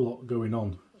not a lot going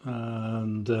on,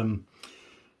 and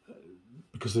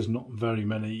because there's not very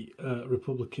many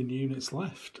Republican units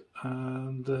left,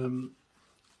 and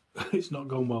it's not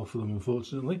gone well for them,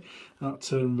 unfortunately. That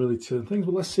turn really turned things,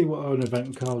 but let's see what our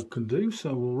event card can do.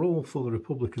 So we'll roll for the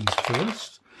Republicans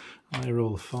first. I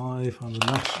roll a 5, and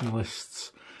the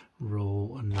Nationalists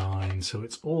roll a 9. So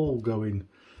it's all going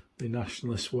the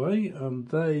Nationalist way, and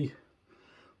they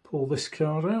pull this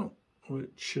card out,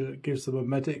 which gives them a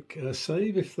medic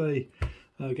save if they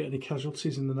get any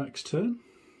casualties in the next turn.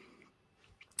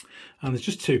 And there's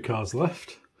just 2 cards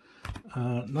left,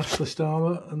 Nationalist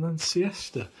Armour and then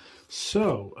Siesta.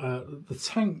 So the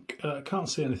tank can't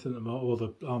see anything at the moment, or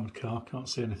the armoured car can't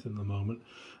see anything at the moment,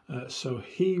 so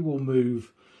he will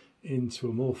move into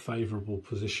a more favourable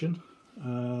position,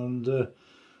 and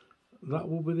that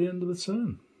will be the end of the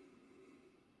turn.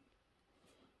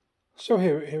 So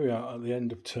here we are at the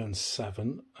end of turn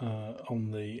 7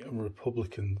 on the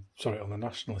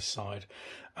Nationalist side,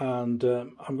 and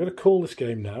I'm going to call this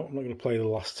game now. I'm not going to play the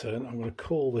last turn. I'm going to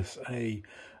call this a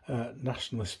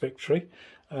Nationalist victory.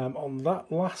 On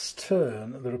that last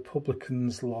turn, the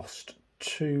Republicans lost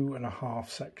 2.5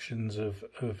 sections of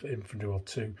infantry, or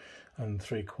 2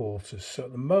 3/4. So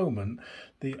at the moment,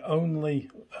 the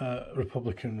only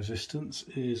Republican resistance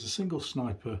is a single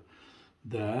sniper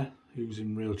there, who's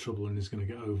in real trouble and is going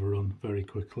to get overrun very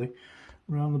quickly.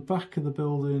 Around the back of the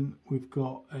building, we've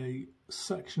got a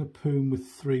section of Poom with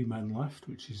 3 men left,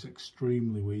 which is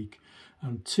extremely weak,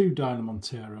 and 2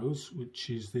 Dynamonteros, which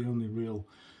is the only real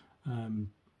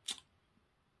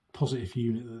positive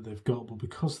unit that they've got. But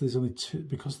because there's only 2,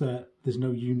 because there's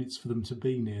no units for them to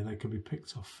be near, they can be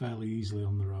picked off fairly easily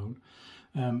on their own.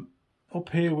 Up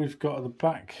here we've got at the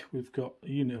back, we've got a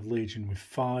unit of Legion with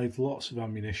 5, lots of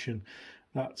ammunition.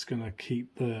 That's going to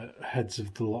keep the heads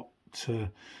of the lot, the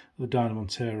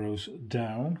Dynamonteros,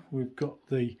 down. We've got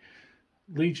the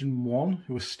Legion 1,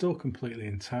 who are still completely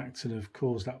intact and have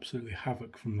caused absolutely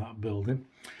havoc from that building.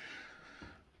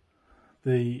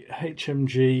 The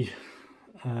HMG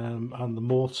and the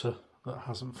mortar that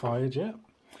hasn't fired yet.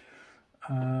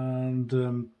 And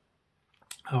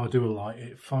I do a light,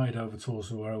 it fired over towards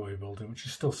the railway building, which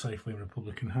is still safely in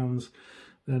Republican hands.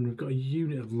 Then we've got a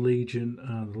unit of Legion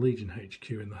and Legion HQ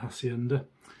in the Hacienda.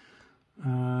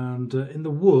 And in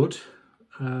the wood,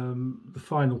 the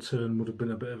final turn would have been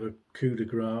a bit of a coup de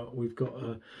grace. We've got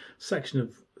a section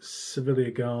of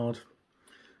Civilia Guard,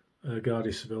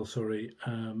 Guardia Civil, sorry,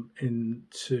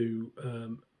 into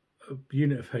a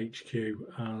unit of HQ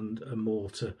and a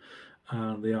mortar,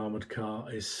 and the armoured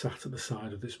car is sat at the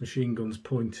side of its machine guns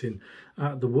pointing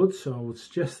at the wood, so I would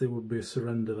suggest there would be a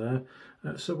surrender there.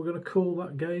 So we're going to call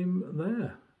that game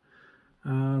there.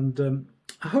 And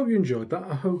I hope you enjoyed that.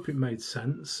 I hope it made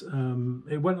sense.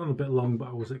 It went on a bit long, but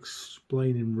I was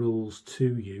explaining rules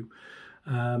to you.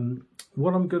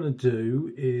 What I'm going to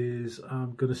do is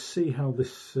I'm going to see how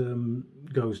this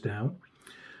goes down,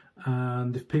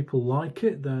 and if people like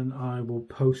it, then I will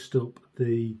post up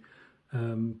the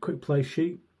quick play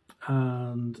sheet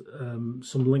and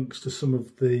some links to some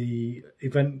of the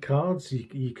event cards.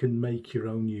 You can make your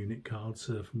own unit cards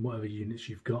from whatever units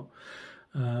you've got,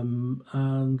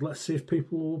 and let's see if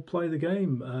people will play the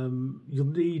game. You'll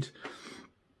need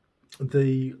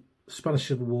the Spanish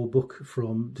Civil War book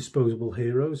from Disposable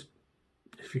Heroes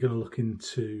if you're going to look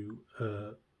into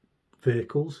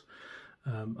vehicles.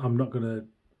 I'm not going to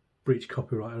breach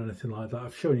copyright or anything like that.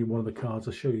 I've shown you one of the cards,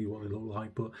 I'll show you what they look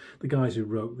like, but the guys who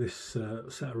wrote this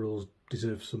set of rules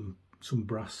deserve some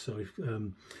brass, so if,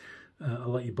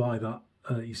 I'll let you buy that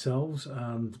yourselves,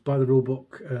 and buy the rule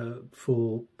book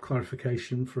for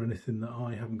clarification for anything that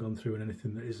I haven't gone through and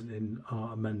anything that isn't in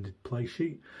our amended play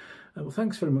sheet. Well,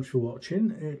 thanks very much for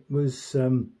watching. It was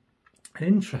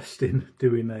interesting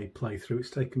doing a playthrough. It's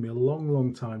taken me a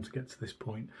long time to get to this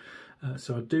point,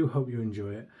 so I do hope you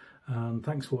enjoy it, and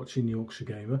thanks for watching Yorkshire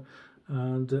Gamer,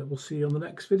 and we'll see you on the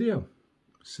next video.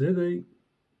 See you.